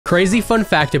Crazy fun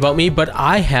fact about me, but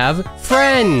I have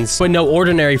friends. But no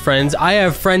ordinary friends. I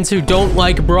have friends who don't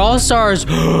like Brawl Stars.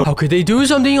 How could they do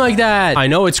something like that? I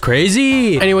know, it's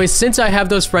crazy. Anyways, since I have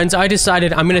those friends, I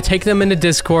decided I'm gonna take them into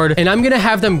Discord and I'm gonna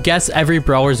have them guess every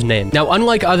brawler's name. Now,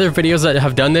 unlike other videos that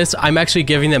have done this, I'm actually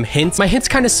giving them hints. My hints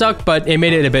kind of suck, but it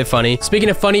made it a bit funny. Speaking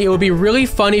of funny, it would be really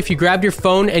funny if you grabbed your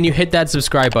phone and you hit that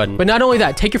subscribe button. But not only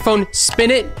that, take your phone,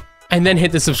 spin it, and then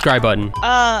hit the subscribe button.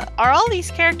 Are all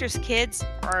these characters kids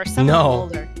or are some of them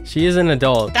older? She is an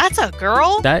adult. That's a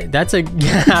girl? That's a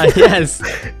yeah, yes.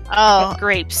 Oh,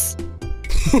 grapes.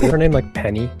 Is her name like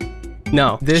Penny?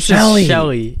 No, this Shelly. is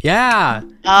Shelly. Yeah.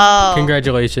 Oh.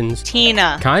 Congratulations.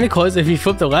 Tina. Kind of close if you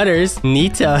flip the letters.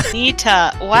 Nita.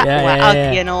 Nita. What? Yeah, Wow. yeah, Okay,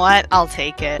 yeah. you know what? I'll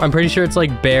take it. I'm pretty sure it's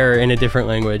like bear in a different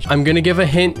language. I'm gonna give a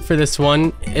hint for this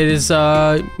one. It is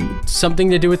something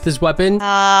to do with this weapon.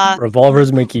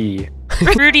 Revolver's McGee.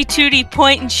 Rudy Tooty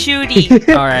point and shooty.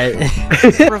 All right.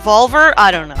 Revolver?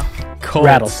 I don't know. Colt.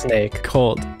 Rattlesnake.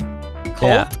 Colt. Colt?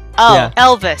 Yeah. Oh, Yeah.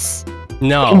 Elvis.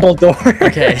 No. Dumbledore.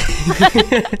 Okay.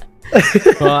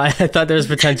 Well, I thought there was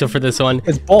potential for this one.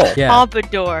 It's Bull. Yeah.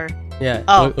 Pompadour. Yeah.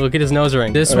 Oh. Look at his nose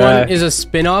ring. This Okay. one is a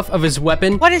spin-off of his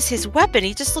weapon. What is his weapon?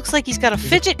 He just looks like he's got a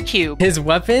fidget cube. His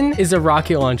weapon is a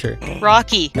rocket launcher.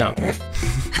 Rocky. No.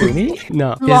 Boomy?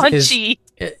 No. Launchy.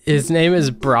 His name is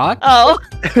Brock. Oh.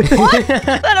 What? Is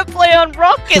that a play on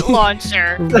rocket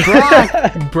launcher?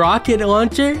 Rocket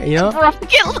launcher, you know?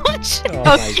 Rocket launcher. Oh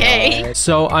my Okay. God.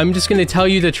 So I'm just gonna tell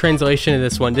you the translation of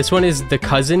this one. This one is the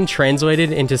cousin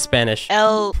translated into Spanish.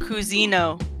 El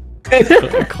Cusino.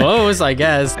 Close, I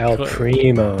guess. El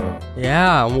Primo.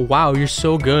 Yeah. Wow, you're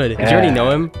so good. Did you already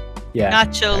know him? Yeah.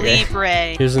 Nacho Okay.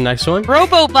 Libre. Here's the next one.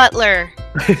 Robo Butler.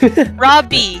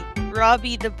 Robbie.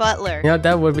 Robbie the Butler. Yeah,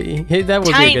 that would be a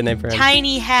good name for him.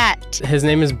 Tiny Hat. His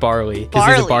name is Barley because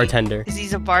he's a Barley. bartender. Because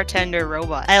he's a bartender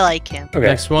robot. I like him. Okay.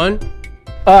 Next one.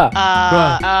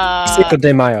 Cinco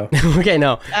de Mayo. Okay,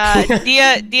 no.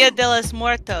 Dia de los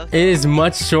Muertos. It is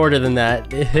much shorter than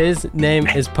that. His name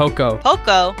is Poco.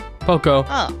 Poco. Poco.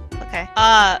 Oh, okay.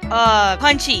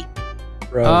 Punchy.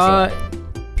 Rosa.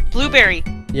 Blueberry.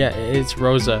 Yeah, it's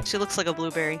Rosa. She looks like a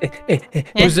blueberry.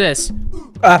 Who's this?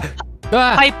 Ah,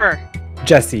 Piper.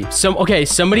 Jesse.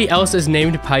 Somebody else is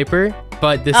named Piper,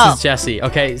 but this Oh. is Jesse.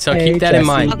 Okay, so Hey, keep that in Jesse.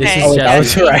 mind. This Okay. is Oh, that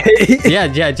was Jesse. right.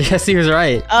 Yeah, Jesse was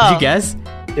right. Oh. Did you guess?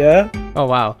 Yeah. Oh,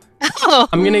 wow. Oh,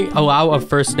 I'm gonna allow a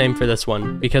first name for this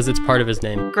one because it's part of his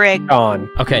name. Greg. John.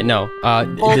 Okay, no.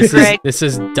 Old This Greg.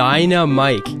 is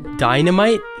Dynamite.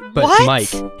 Dynamite, but What? Mike.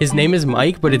 His name is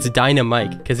Mike, but it's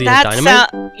Dynamite because he has That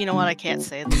dynamite. You know what? I can't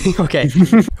say that. Okay.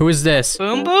 Who is this?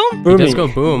 Boom boom? Let's Boomy. go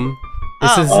boom.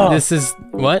 Oh. This is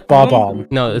what? Bomb.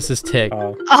 No, this is Tick.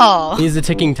 Oh. He's a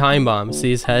ticking time bomb.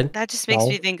 See his head? That just makes No.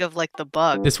 me think of like the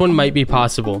bug. This one might be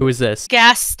possible. Who is this?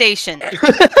 Gas station.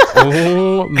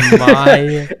 Oh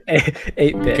my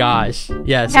 8-bit. gosh.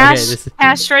 Yes. Cash, Okay.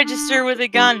 cash register with a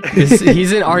gun.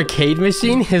 He's an arcade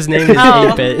machine. His name is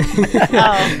Oh. 8-bit.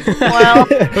 Oh, well.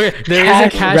 Okay, there is a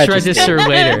Cash cash register. register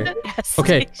later. Gas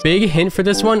Okay, station. big hint for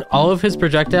this one. All of his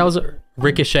projectiles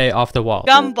ricochet off the wall.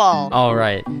 Gumball. All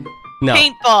right. No.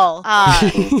 Paintball.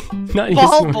 Not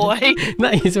Ball using boy.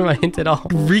 Not using my hint at all.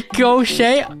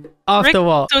 Ricochet off the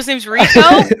wall. So his name's Rico?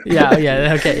 Yeah,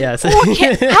 yeah, okay, yes.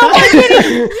 Okay, how am I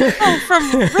getting Rico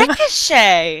from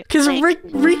Ricochet? Because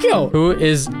Rico. Who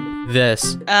is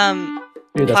this?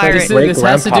 Dude, that's Pirate. like his great This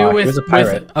has to do grandpa. He with, was a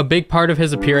pirate. with a big part of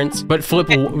his appearance, but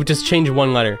just change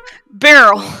one letter.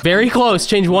 Barrel. Very close.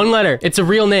 Change one letter. It's a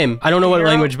real name. I don't know what Farrell?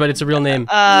 language, but it's a real name.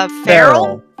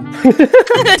 Farrell? No,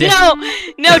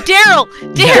 Daryl.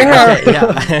 Daryl.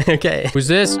 Yeah. Okay. Who's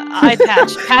this? Eye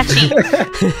patch. Patchy.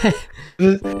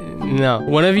 No.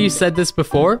 One of you said this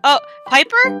before? Oh,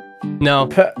 Piper? No.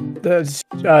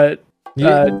 You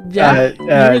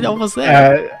were almost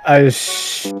there.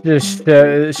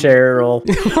 Cheryl.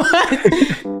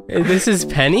 What? This is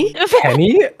Penny?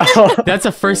 Penny? Oh, That's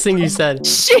the first thing you said.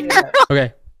 Cheryl.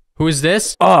 Okay. Who is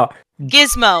this? oh,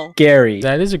 Gizmo. Gary.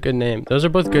 That is a good name. Those are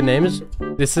both good names.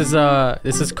 This is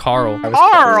Carl.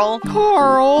 Carl.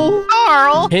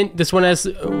 Carl. Hint, this one has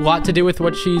a lot to do with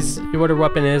what her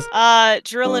weapon is.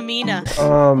 Drillamina.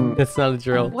 It's not a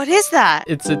drill. What is that?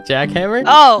 It's a jackhammer?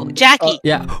 Oh, Jackie.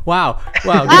 Yeah. Wow.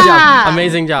 Wow. Good Ah! job.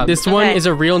 Amazing job. This one Okay. is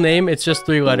a real name. It's just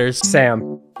 3 letters.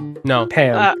 Sam. No.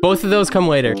 Pam. Both of those come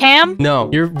later. Cam?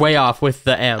 No, you're way off with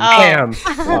the M. Oh. Pam.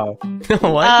 Wow.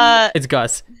 What? It's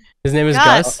Gus. His name is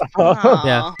Gus. Gus. Aw.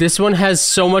 Yeah. This one has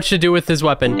so much to do with his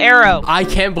weapon. Arrow. I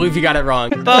can't believe you got it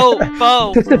wrong.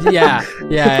 Bow. Yeah.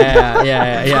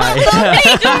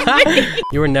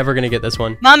 You were never gonna get this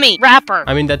one. Mummy. Rapper.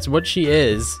 I mean, that's what she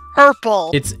is.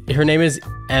 Purple. Her name is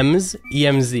Ems,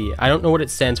 E-M-Z. I don't know what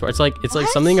it stands for. It's like What?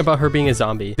 something about her being a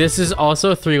zombie. This is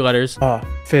also 3 letters.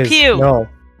 Fizz. Pew. No.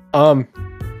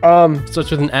 Starts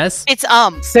with an S. It's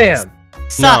Sam.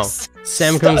 Sus. No.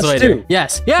 Sam comes later. Stu.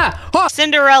 Yes. Yeah. Oh!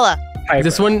 Cinderella. Piper.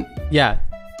 This one, yeah.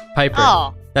 Piper.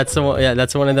 Oh. That's the one. Yeah,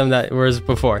 that's one of them that was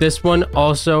before. This one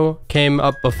also came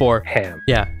up before. Ham.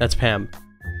 Yeah, that's Pam.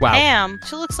 Wow. Pam.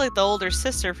 She looks like the older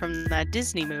sister from that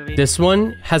Disney movie. This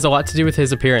one has a lot to do with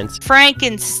his appearance.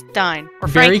 Frankenstein. Or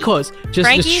Very Frankie. close. Just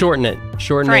Frankie? shorten it.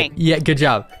 Frank. Yeah, good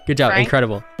job. Good job. Frank?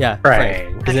 Incredible. Yeah,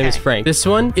 Frank. His name is Okay. Frank. This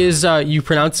one is, you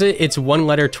pronounce it, it's 1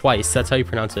 letter twice. That's how you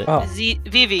pronounce it. Oh.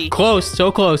 Vivi. Close.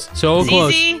 So close. So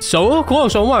close. ZZ? So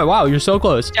close. Oh my, wow, you're so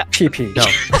close. PP.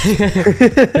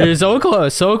 No. You're so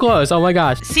close. So close. Oh my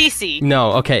gosh. Cece.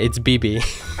 No, okay, it's BB.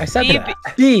 I said B- that.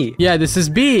 B. Yeah, this is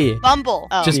B. Bumble.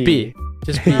 Oh. Just B.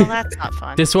 Just B. Well, that's not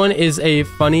fun. This one is a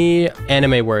funny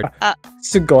anime word.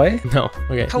 Sugoi. No.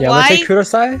 Okay. Kawaii? Yamate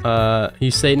Kudasai.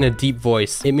 You say it in a deep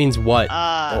voice. It means what?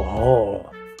 Oh.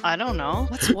 I don't know.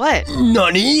 What's what?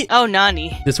 Nani? Oh,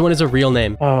 Nani. This one is a real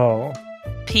name. Oh.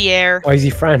 Pierre. Why is he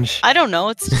French? I don't know.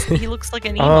 It's just he looks like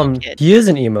an emo kid. He is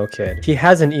an emo kid. He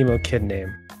has an emo kid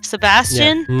name.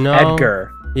 Sebastian. No.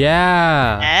 Edgar.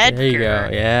 Yeah. There you go.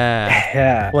 Edgar. Yeah.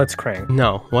 Yeah. Let's crank.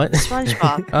 No. What?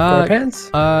 SpongeBob.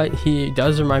 Squarepants? He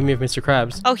does remind me of Mr.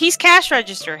 Krabs. Oh, he's cash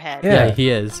register head. Yeah. Yeah, he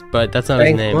is, but that's not his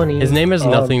Bank name. money. His name has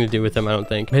nothing to do with him, I don't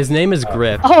think. His name is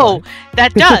Griff. Oh,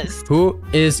 that does. Who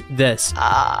is this?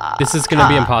 This is gonna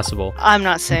be impossible. I'm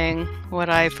not saying what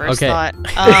I first Okay. thought.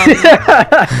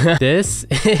 This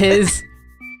is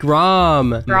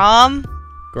Grom. Grom.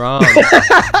 Grom.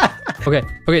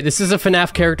 Okay, this is a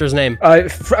FNAF character's name.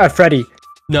 Freddy.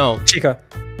 No, Chica.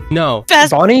 no.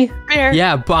 Fast Bonnie? Bear.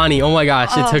 Yeah, Bonnie. Oh my gosh,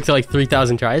 it took like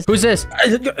 3,000 tries. Who's this?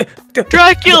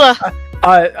 Dracula.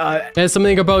 It has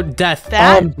something about death.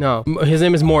 Bat. No, his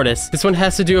name is Mortis. This one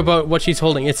has to do about what she's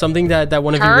holding. It's something that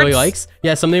one of you really Cards? likes.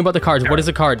 Yeah, something about the cards. What is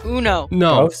a card? Uno.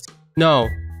 No, Ghost? no.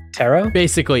 Tarot?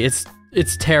 Basically, it's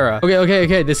Terra.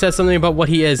 Okay. This says something about what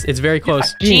he is. It's very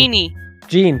close. Genie.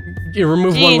 Jean. You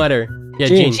remove one Jean. letter. Yeah,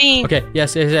 Jean. Jean. Okay,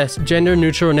 yes. Gender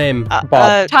neutral name.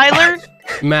 Bob. Tyler.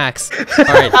 Max. All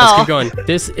right, let's Oh. keep going.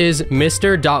 This is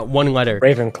Mr. Dot 1 letter.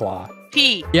 Ravenclaw.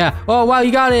 P. Yeah. Oh, wow,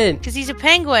 you got it. Because he's a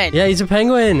penguin. Yeah, he's a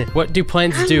penguin. What do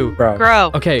plants do? Bro.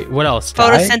 Grow. Okay, what else?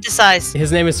 Photosynthesize.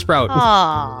 His name is Sprout.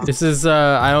 Aw. This is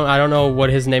I don't know what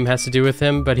his name has to do with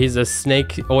him, but he's a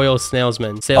snake oil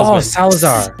salesman. Oh,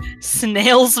 Salazar.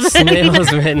 Snailsman.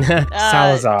 Salesman.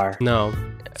 Salazar. No.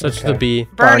 Such Okay. the B.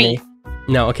 Bernie.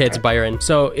 No, okay, it's Byron.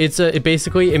 So it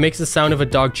basically makes the sound of a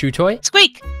dog chew toy.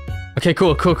 Squeak. Okay,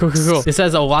 cool. This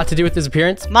has a lot to do with his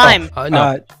appearance. Mime.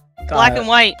 No. Black and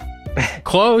white.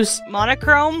 Close.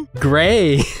 Monochrome.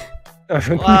 Gray.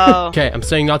 Whoa. Okay, I'm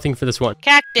saying nothing for this one.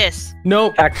 Cactus.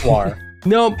 Nope. Cactuar.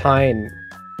 Nope. Pine.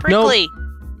 Prickly.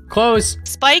 Close.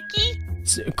 Spiky.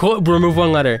 Remove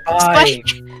one letter. Spike.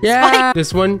 Yeah.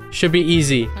 This one should be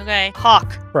easy. Okay.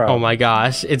 Hawk. Bro. Oh my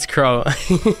gosh, it's Crow.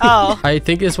 Oh. I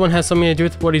think this one has something to do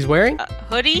with what he's wearing.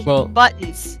 Hoodie. Well-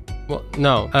 Buttons. Well,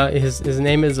 no. His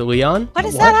name is Leon. What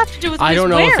does that have to do with what I don't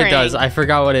know he's if it wearing? does. I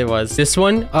forgot what it was. This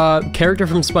one, character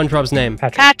from SpongeBob's name.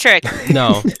 Patrick.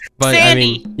 No, but I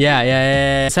mean, Sandy.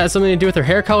 yeah. This has something to do with her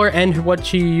hair color and what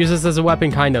she uses as a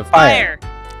weapon, kind of. Fire.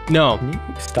 No.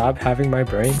 Stop having my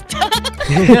brain.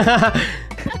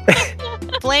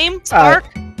 Flame. Spark.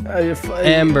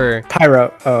 Amber.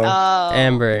 Pyro. Oh.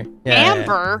 Amber. Yeah.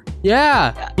 Amber.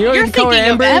 Yeah. You know You're you can color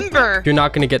thinking Amber? of Ember. You're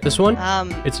not gonna get this one.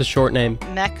 Um. It's a short name.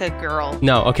 Mecha girl.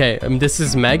 No. Okay. This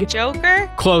is Meg.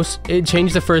 Joker. Close. It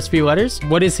changed the first few letters.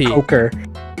 What is he? Poker.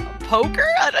 Poker.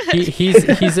 I don't-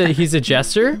 He's a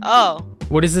jester. Oh.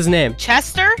 What is his name?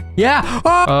 Chester. Yeah.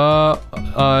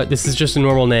 This is just a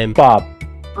normal name. Bob.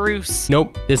 Bruce.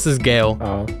 Nope. This is Gale.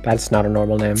 Oh, that's not a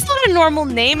normal name. It's not a normal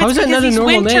name. How It's is that because not a he's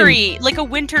normal name? wintry, like a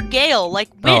winter gale, like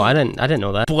wind. Oh, I didn't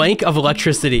know that. Blank of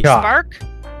electricity. Yeah. Spark.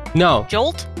 No.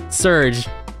 Jolt. Surge.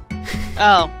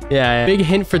 Oh. Yeah. Big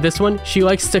hint for this one. She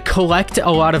likes to collect a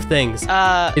lot of things.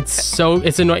 It's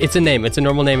a name. It's a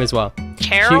normal name as well.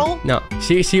 Carol.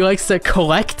 She likes to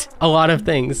collect a lot of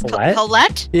things. What?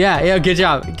 Colette. Yeah. Good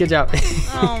job.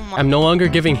 Oh my. I'm no longer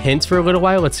giving hints for a little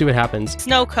while. Let's see what happens.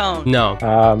 Snow cone. No.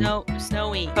 No.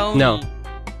 Snowy. Coney.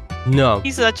 No.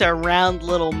 He's such a round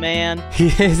little man.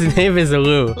 His name is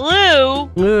Lou. Lou.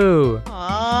 Lou.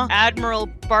 Aw. Admiral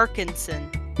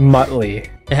Barkinson. Muttley.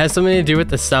 It has something to do with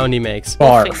the sound he makes.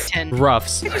 Barf. Wolfington.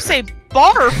 Ruffs. Did you say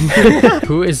barf?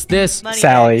 Who is this? Money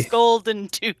Sally. bags, golden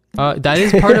tooth. That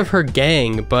is part of her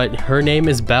gang, but her name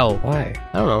is Belle. Why?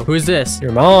 I don't know. Who is this?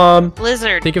 Your mom.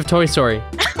 Lizard. Think of Toy Story.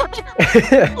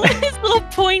 His little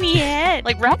pointy head.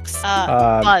 Like Rex?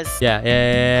 Buzz.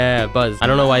 Yeah, Buzz. I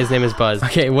don't know why his name is Buzz.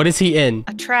 Okay, what is he in?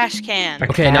 A trash can.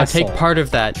 Okay, now take Castle. part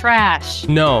of that. Trash.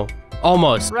 No,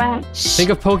 almost. Trash. Think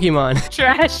of Pokemon.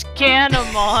 Trash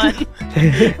canamon.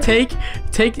 think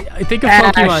of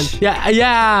Ash. Pokemon.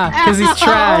 Yeah, because he's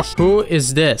trash. Who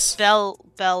is this?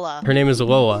 Bella. Her name is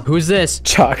Lola. Who's this?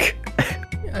 Chuck.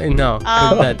 No,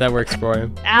 that works for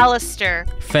him. Alistair.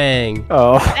 Fang.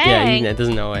 Oh. Yeah, Fang. he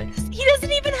doesn't know it. He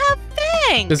doesn't even have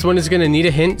fangs. This one is gonna need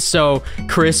a hint. So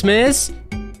Christmas.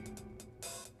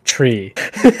 Tree.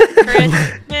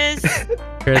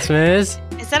 Christmas.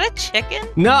 Is that a chicken?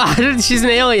 No, she's an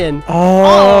alien.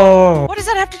 Oh. What does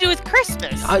that have to do with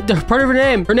Christmas? Part of her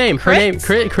name. Her name.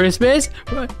 Christmas.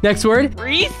 Next word.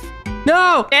 Wreath?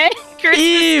 No. Okay. Christmas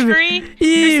Eve. tree?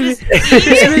 Eve.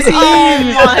 Christmas Eve? Oh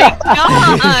my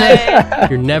god.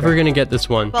 You're never gonna get this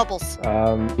one. Bubbles.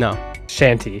 No.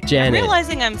 Shanty. I'm Janet.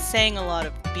 realizing I'm saying a lot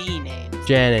of B names.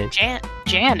 Janet.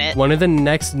 Janet. One of the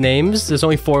next names, there's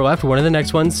only 4 left. One of the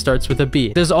next ones starts with a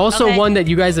B. There's also Okay. one that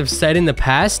you guys have said in the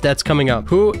past that's coming up.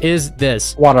 Who is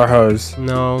this? Water hose.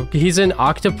 No. He's an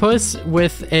octopus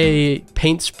with a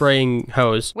paint spraying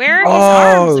hose. Where are his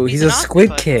arms? Oh, if he's an a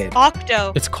squid octopus? kid.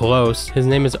 Octo. It's close. His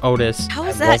name is Otis. How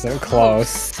is That that wasn't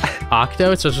close.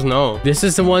 Octo? It's just no. This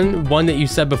is the one that you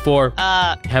said before.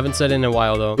 Haven't said in a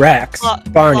while though. Rex. Barney.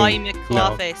 Barney.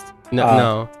 McClawface.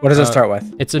 No. What does it start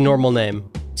with? It's a normal name.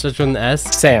 Starts with an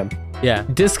S. Sam. Yeah.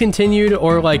 Discontinued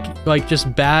or like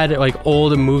just bad like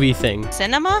old movie thing.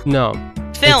 Cinema? No.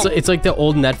 Film. It's like the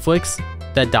old Netflix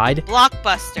that died.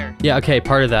 Blockbuster. Yeah, okay,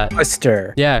 part of that.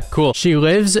 Twister. Yeah, cool. She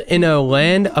lives in a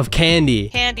land of candy.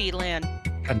 Candyland.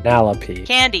 Penelope.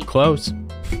 Candy. Close.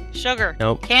 Sugar.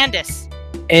 Nope. Candace.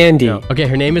 Andy. No. Okay,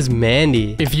 her name is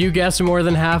Mandy. If you guess more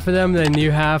than half of them, then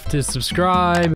you have to subscribe.